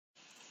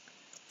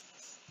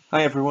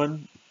Hi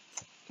everyone,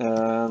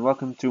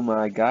 welcome to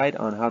my guide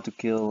on how to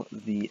kill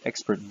the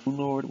expert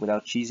moonlord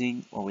without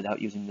cheesing or without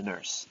using the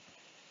nurse.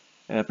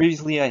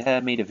 Previously I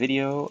had made a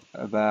video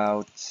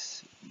about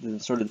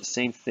sort of the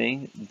same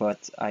thing,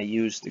 but I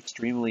used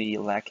extremely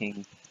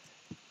lacking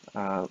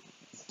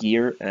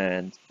gear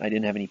and I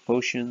didn't have any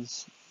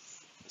potions.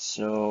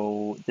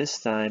 So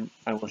this time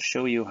I will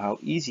show you how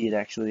easy it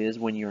actually is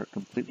when you're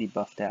completely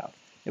buffed out.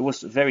 It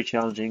was very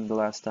challenging the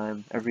last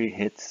time, every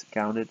hit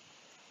counted.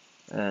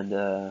 And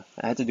I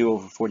had to do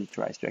over 40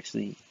 tries to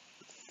actually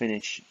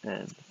finish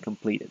and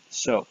complete it.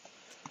 So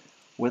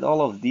with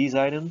all of these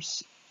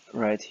items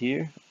right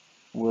here,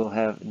 we'll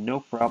have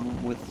no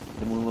problem with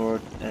the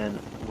moonlord and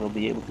we'll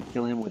be able to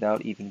kill him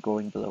without even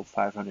going below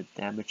 500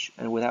 damage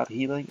and without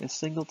healing a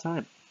single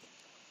time.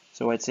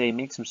 So I'd say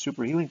make some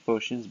super healing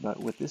potions, but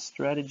with this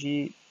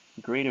strategy,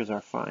 graders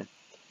are fine.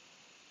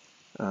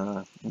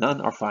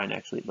 None are fine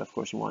actually, but of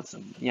course you want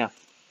some. Yeah.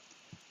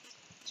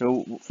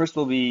 So first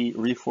we'll be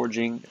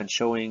reforging and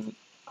showing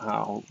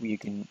how you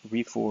can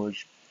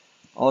reforge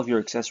all of your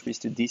accessories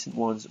to decent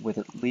ones with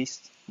at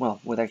least,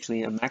 well, with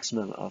actually a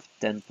maximum of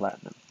 10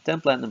 platinum.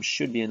 10 platinum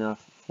should be enough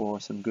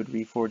for some good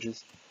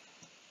reforges.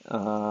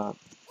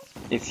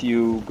 If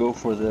you go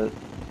for the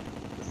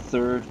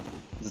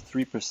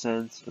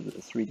 3%, or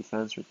the 3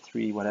 defense, or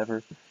 3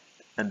 whatever,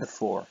 and the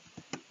 4.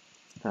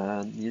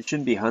 You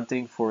shouldn't be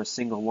hunting for a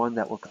single one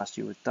that will cost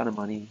you a ton of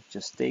money.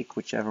 Just take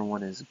whichever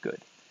one is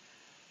good.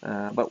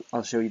 But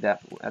I'll show you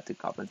that at the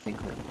Goblin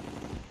Tinkerer.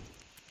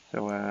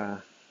 So,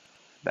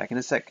 back in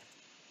a sec.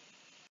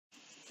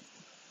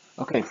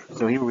 Okay,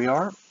 so here we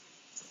are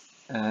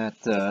at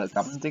the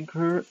Goblin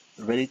Tinkerer,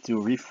 ready to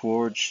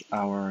reforge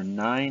our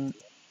 9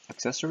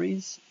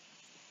 accessories,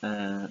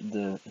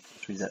 the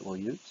accessories that we'll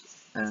use,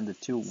 and the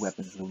 2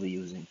 weapons we'll be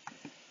using.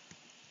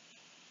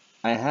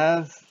 I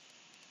have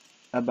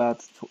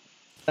about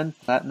 10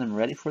 platinum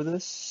ready for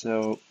this,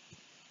 so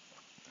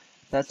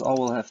that's all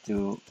we'll have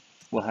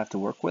to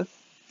work with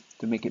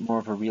to make it more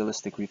of a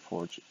realistic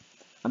reforge.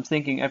 I'm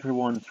thinking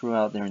everyone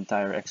throughout their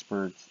entire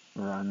expert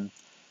run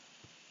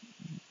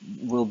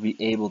will be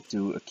able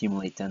to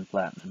accumulate 10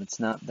 platinum. It's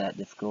not that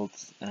difficult,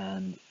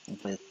 and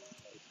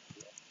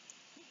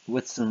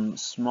with some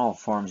small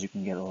farms you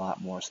can get a lot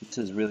more. So this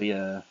is really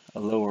a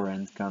lower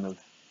end kind of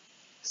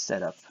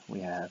setup we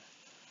have.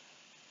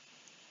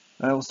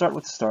 We'll start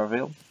with Star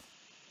Veil.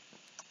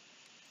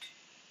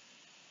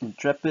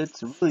 Intrepid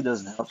really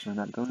doesn't help, so we're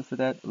not going for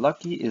that.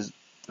 Lucky is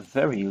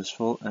very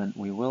useful, and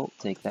we will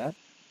take that.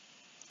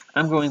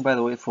 I'm going, by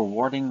the way, for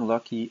Warding,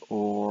 Lucky,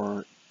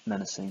 or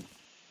Menacing.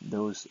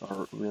 Those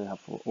are really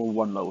helpful, or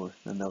one lower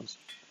than those.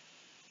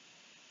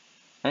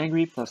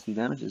 Angry plus 3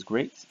 damage is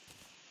great.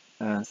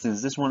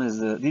 Since this one is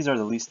these are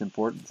the least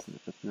important,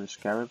 the Pure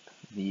Scarab,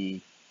 the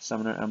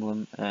Summoner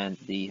Emblem, and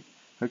the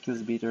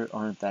Hercules Beater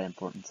aren't that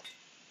important.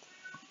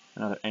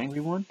 Another angry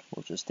one,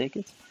 we'll just take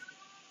it.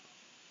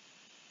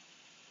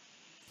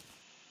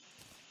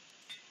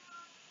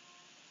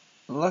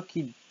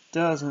 Lucky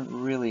doesn't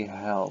really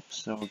help,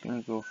 so we're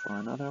gonna go for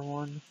another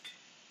one.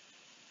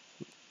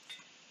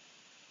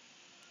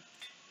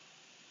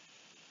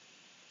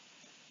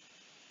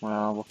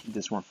 Well, we'll keep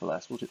this one for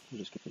last. We'll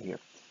just keep it here.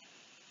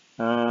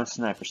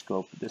 Sniper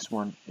Scope. This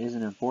one is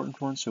an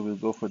important one, so we'll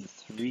go for the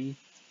 3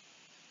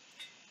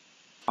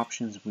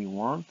 options we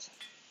want.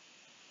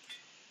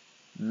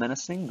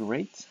 Menacing,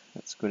 great.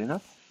 That's good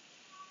enough.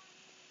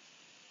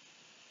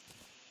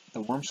 The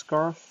Worm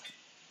Scarf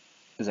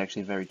is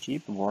actually very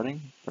cheap.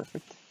 Warding,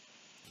 perfect.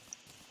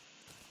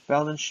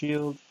 Paladin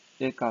Shield,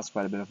 it costs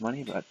quite a bit of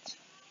money, but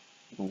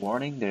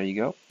Warding, there you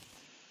go.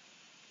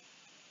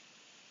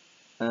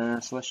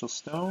 Celestial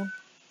Stone.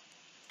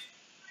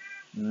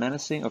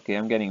 Menacing, okay,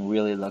 I'm getting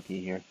really lucky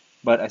here.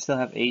 But I still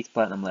have 8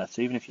 platinum left,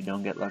 so even if you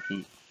don't get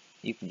lucky,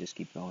 you can just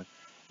keep going.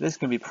 This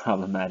can be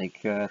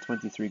problematic.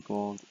 23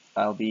 gold.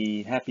 I'll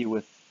be happy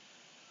with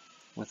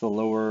a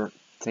lower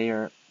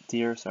tier,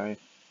 sorry.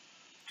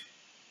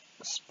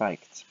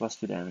 Spiked, plus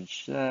 2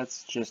 damage.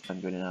 That's just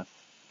not good enough.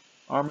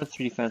 Armor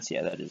 3 defense,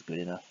 yeah, that is good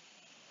enough.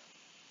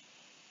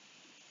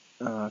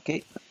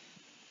 Okay.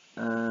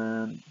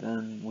 And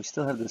then we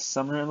still have the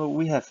Summoner Emblem.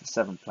 We have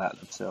 7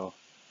 platinum, so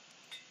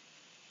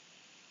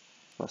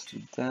plus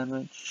 2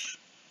 damage.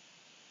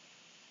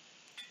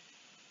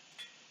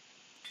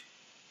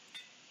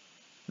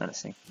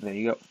 Menacing. There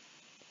you go.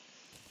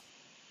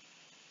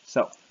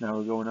 So, now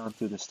we're going on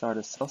to the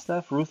Stardust Cell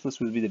Staff. Ruthless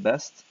would be the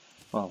best.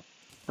 Well,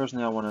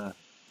 personally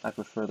I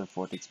prefer the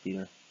Vortex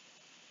Beater.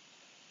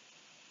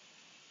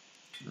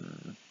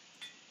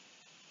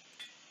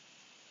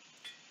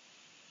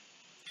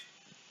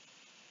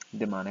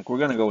 Demonic. We're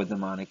gonna go with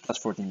Demonic. Plus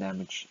 14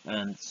 damage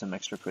and some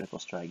extra critical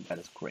strike. That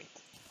is great.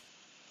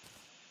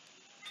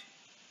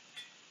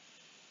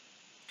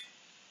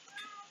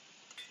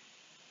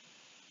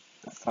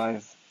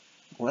 Five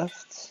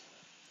left.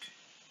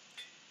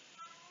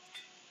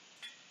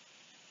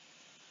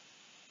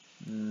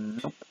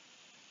 Nope.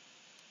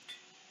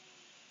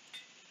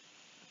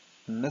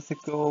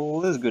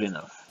 Mythical is good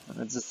enough.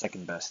 It's the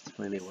second best,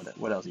 really.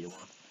 What else do you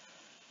want?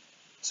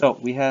 So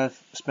we have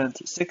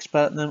spent 6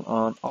 platinum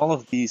on all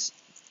of these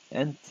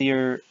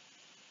end-tier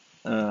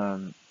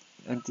um,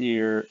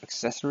 end-tier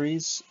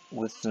accessories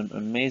with some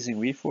amazing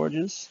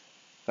reforges.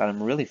 Got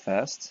them really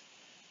fast.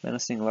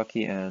 Menacing,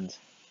 Lucky, and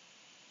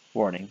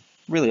Warning.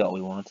 Really all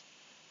we want.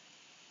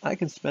 I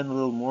can spend a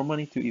little more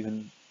money to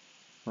even...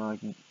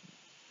 I'm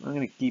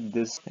gonna keep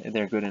this.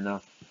 They're good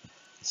enough.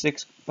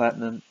 6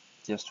 platinum,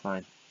 just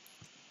fine.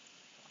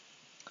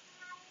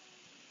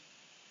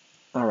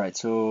 Alright,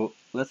 so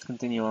let's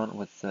continue on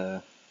with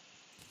and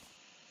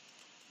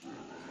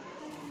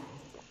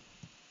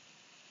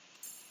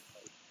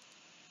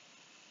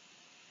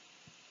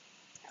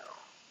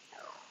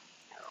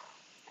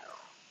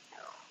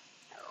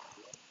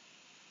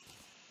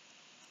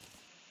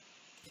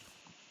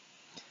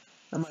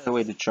by the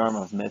way, the Charm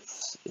of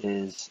Myths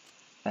is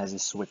as a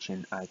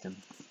switch-in item.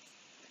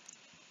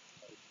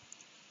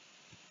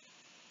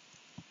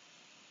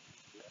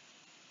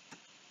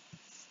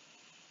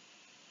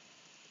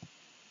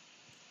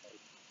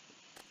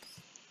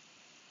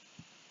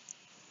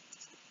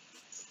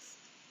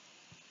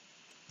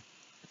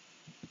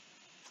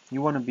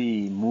 You want to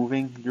be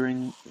moving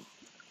during,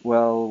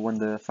 well, when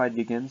the fight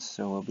begins,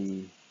 so we'll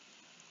be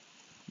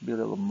a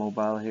little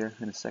mobile here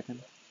in a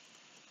second.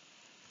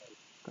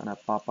 Gonna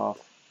pop off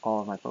all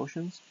of my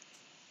potions.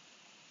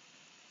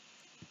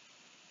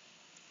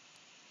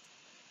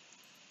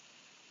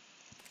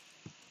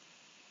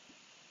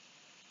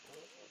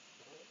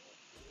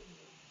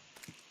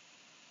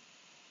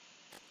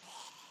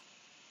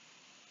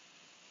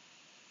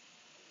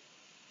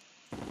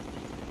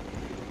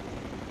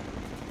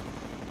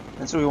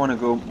 And so we want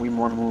to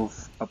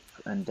move up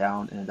and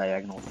down in a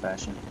diagonal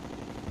fashion.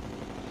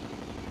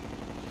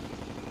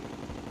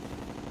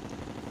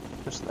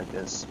 Just like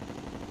this.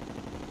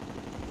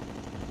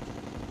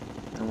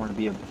 I want to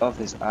be above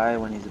his eye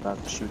when he's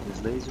about to shoot his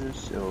lasers,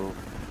 so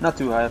not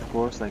too high of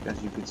course, like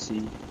as you could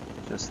see,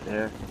 just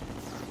there.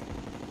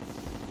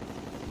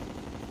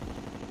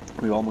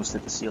 We almost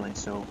hit the ceiling,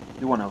 so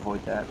you want to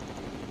avoid that.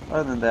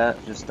 Other than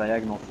that, just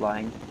diagonal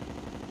flying.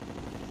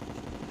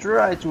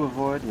 Try to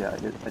avoid, yeah,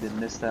 I did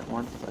miss that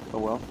one, but oh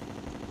well.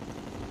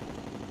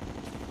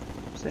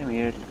 Same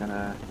here, just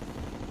gonna...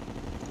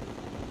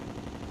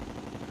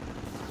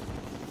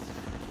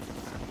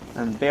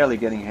 I'm barely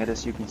getting hit,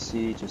 as you can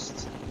see,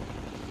 just...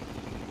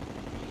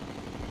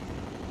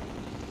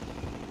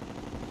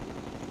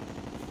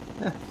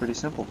 Yeah, pretty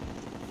simple.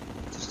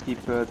 Just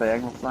keep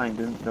diagonal flying,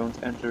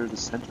 don't enter the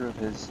center of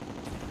his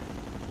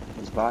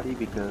body,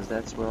 because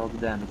that's where all the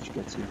damage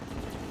gets you.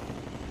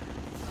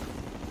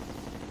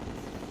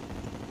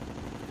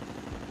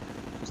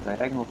 Just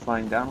diagonal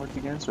flying downwards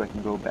again, so I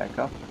can go back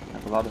up. I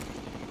have a lot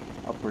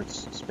of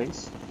upwards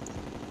space.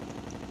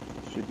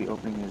 Should be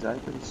opening his eye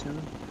pretty soon.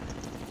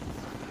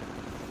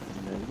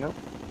 And there you go.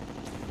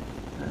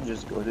 And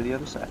just go to the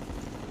other side.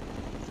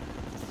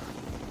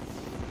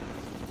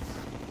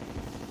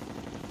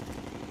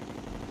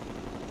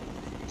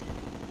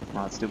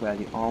 Well, it's too bad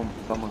he's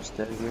almost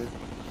dead here.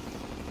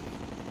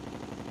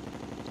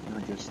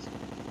 And just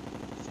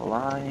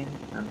flying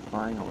and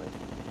flying away.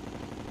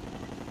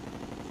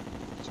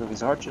 So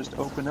his heart just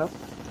opened up.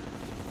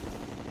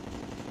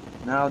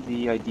 Now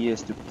the idea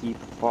is to keep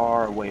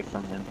far away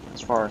from him,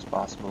 as far as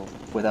possible,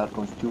 without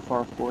going too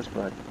far of course,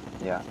 but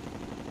yeah,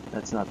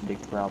 that's not a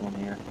big problem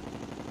here.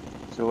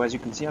 So as you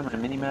can see on my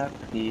minimap,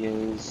 he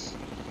is,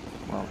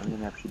 well, the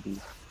minimap should be,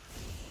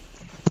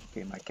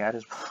 okay, my cat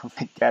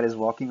is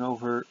walking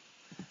over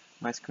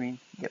my screen.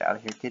 Get out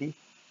of here, kitty.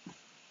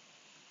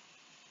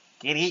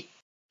 Kitty!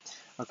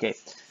 Okay,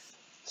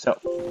 so,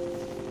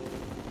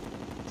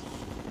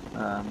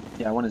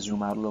 yeah, I want to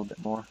zoom out a little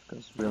bit more,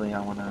 because really I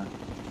want to,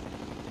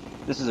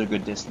 this is a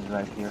good distance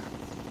right here.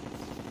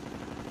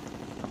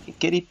 Okay,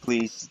 kitty,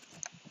 please.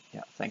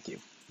 Yeah, thank you.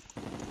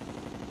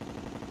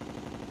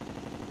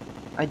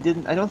 I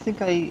don't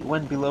think I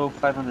went below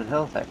 500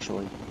 health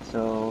actually,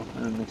 so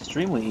an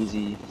extremely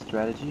easy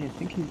strategy. I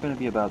think he's going to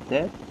be about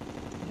dead.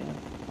 Yeah,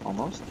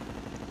 almost.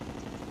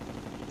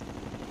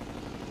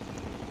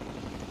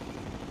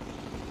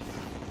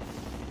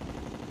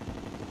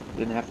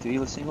 Didn't have to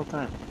heal a single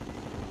time.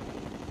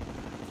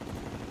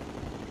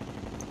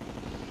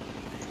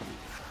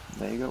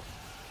 There you go.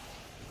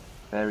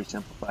 Very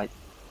simplified.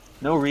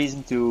 No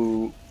reason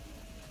to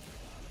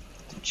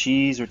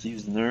cheese or to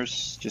use the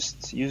nurse.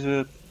 Just use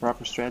a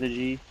proper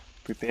strategy,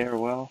 prepare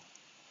well,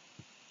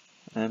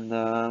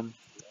 and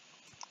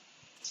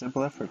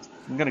simple effort.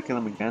 I'm gonna kill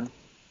him again,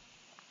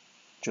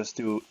 just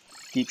to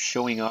keep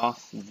showing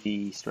off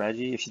the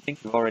strategy. If you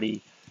think you've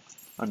already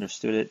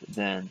understood it,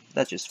 then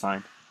that's just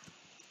fine.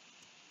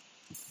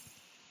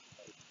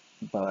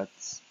 But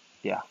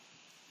yeah.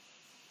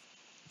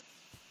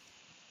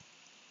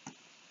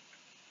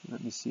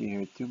 Let me see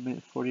here, 2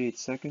 minutes 48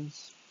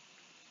 seconds.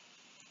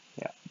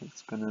 Yeah,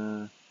 it's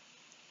gonna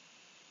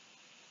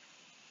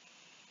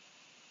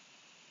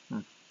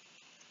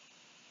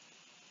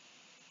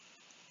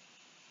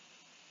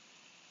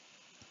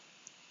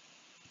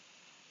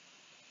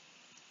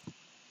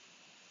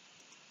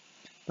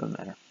doesn't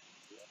matter.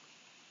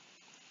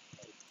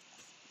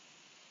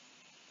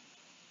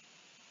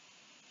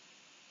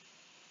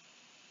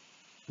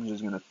 I'm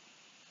just gonna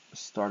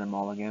start them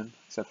all again,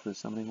 except for the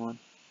summoning one.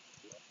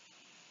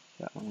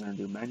 That I'm gonna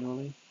do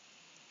manually.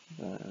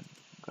 Then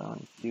gone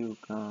with you,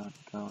 gone.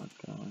 Well,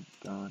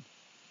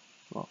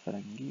 that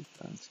I can give,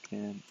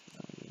 skin.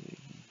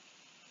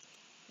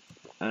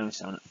 And we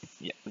summon it.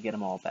 Yeah, we get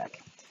them all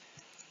back.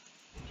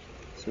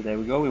 So there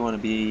we go. We want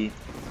to be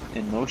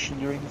in motion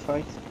during the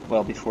fight.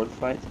 Well, before the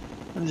fight.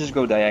 And just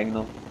go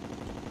diagonal.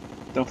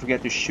 Don't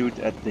forget to shoot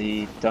at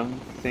the tongue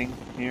thing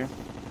here.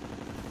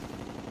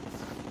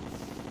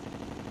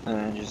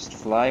 And just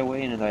fly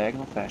away in a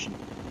diagonal fashion.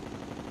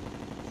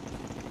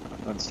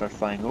 I'm going to start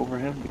flying over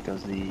him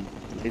because the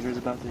laser is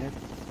about to hit.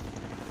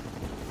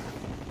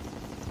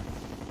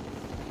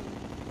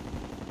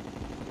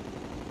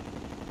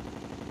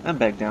 And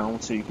back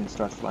down so you can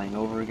start flying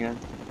over again.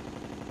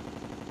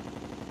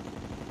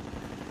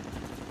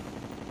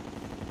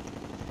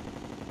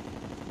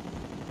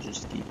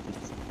 Just keep it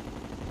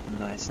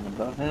nice and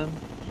above him.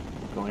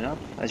 Going up.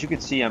 As you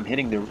can see, I'm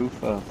hitting the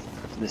roof of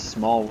this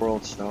small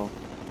world, so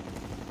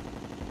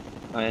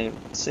I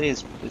say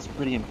it's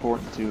pretty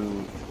important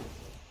to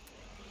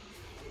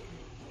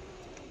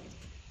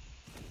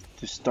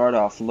start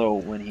off low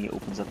when he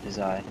opens up his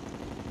eye.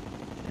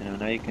 You know,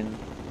 now you can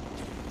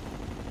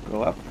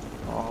go up,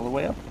 all the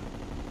way up,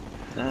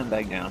 and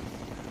back down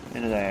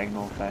in a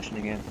diagonal fashion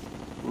again.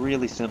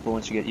 Really simple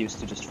once you get used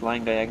to just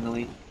flying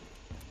diagonally.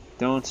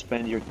 Don't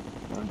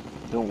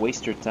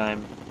waste your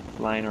time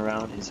flying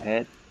around his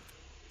head.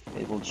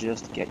 It will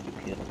just get you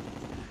killed.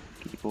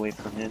 Keep away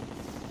from him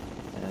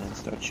and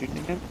start shooting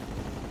again.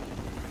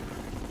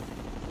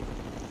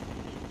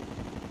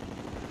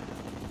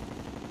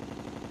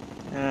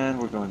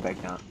 And we're going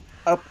back down.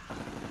 Up.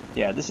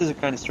 Yeah, this is a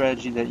kind of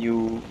strategy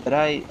that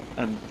I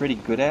am pretty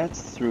good at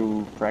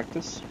through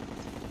practice.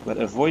 But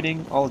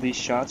avoiding all these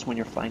shots when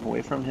you're flying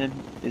away from him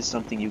is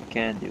something you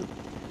can do.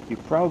 You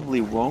probably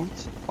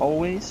won't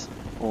always,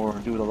 or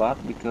do it a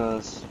lot,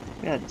 because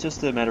yeah, it's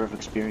just a matter of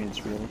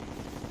experience really.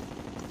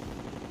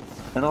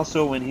 And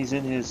also when he's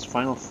in his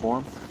final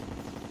form,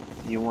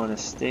 you want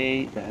to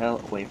stay the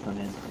hell away from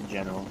him in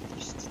general.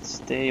 Just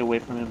stay away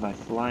from him by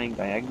flying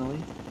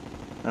diagonally.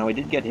 Now I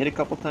did get hit a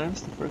couple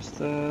times at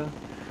the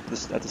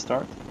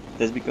start.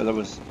 That's because I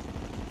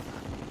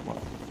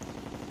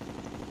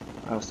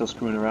was still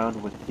screwing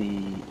around with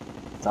the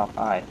top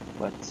eye,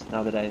 but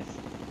now that I've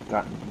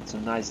gotten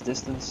some nice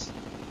distance,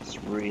 it's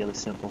really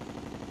simple.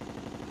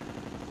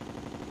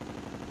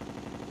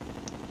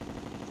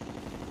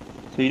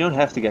 So you don't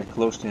have to get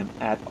close to him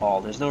at all.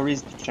 There's no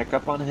reason to check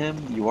up on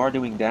him. You are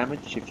doing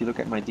damage. If you look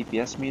at my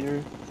DPS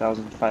meter,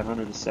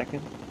 1500 a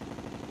second.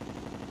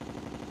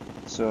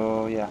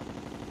 So yeah.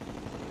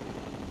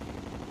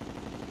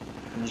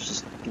 You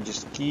can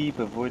just keep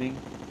avoiding.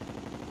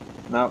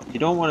 Now you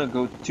don't want to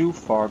go too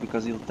far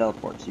because he'll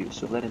teleport you,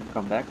 so let him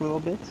come back a little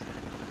bit,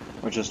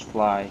 or just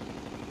fly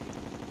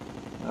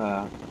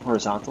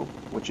horizontal,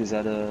 which is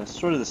at a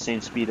sort of the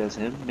same speed as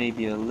him,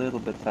 maybe a little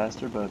bit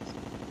faster, but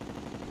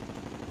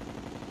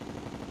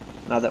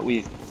now that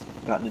we've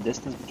gotten a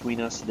distance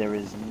between us, there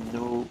is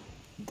no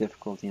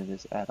difficulty in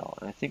this at all.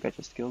 And I think I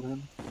just killed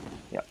him.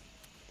 Yeah.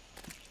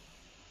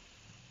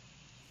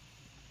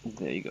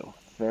 There you go.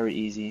 Very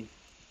easy.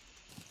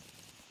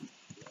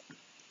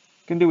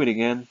 Can do it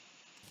again,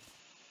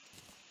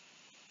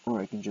 or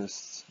I can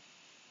just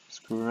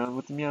screw around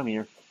with the meow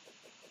meter.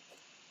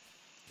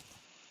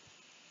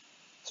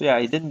 So yeah,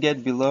 I didn't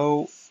get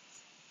below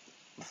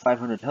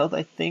 500 health,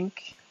 I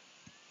think.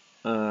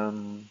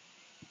 So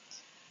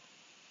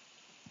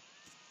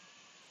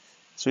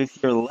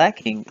if you're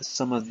lacking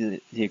some of the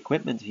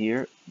equipment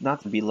here,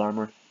 not the beetle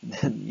armor,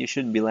 then you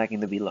shouldn't be lacking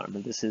the beetle armor.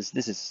 This is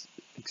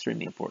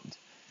extremely important.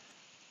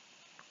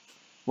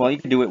 Well, you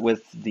can do it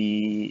with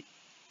the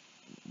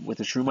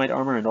Shroomite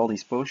armor and all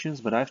these potions,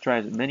 but I've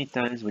tried it many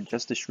times with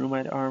just the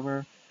Shroomite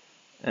armor,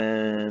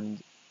 and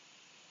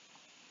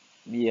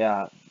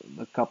yeah,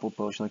 a couple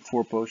potions, like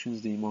 4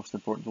 potions, the most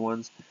important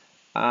ones.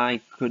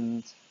 I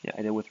couldn't, yeah,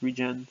 I did with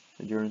regen,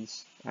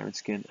 endurance, iron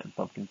skin, and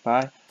pumpkin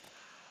pie.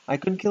 I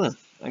couldn't kill him.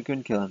 I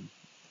couldn't kill him.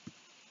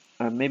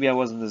 Maybe I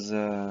wasn't as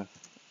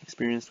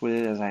experienced with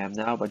it as I am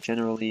now, but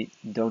generally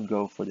don't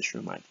go for the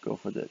Shroomite, go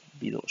for the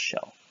beetle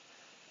shell.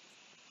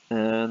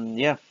 And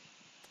yeah,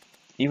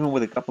 even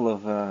with a couple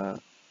of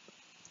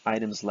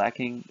items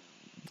lacking,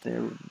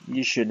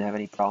 you shouldn't have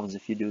any problems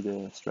if you do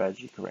the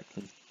strategy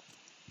correctly.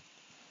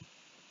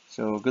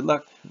 So good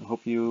luck. I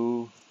hope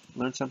you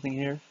learned something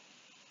here,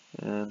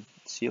 and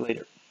see you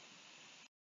later.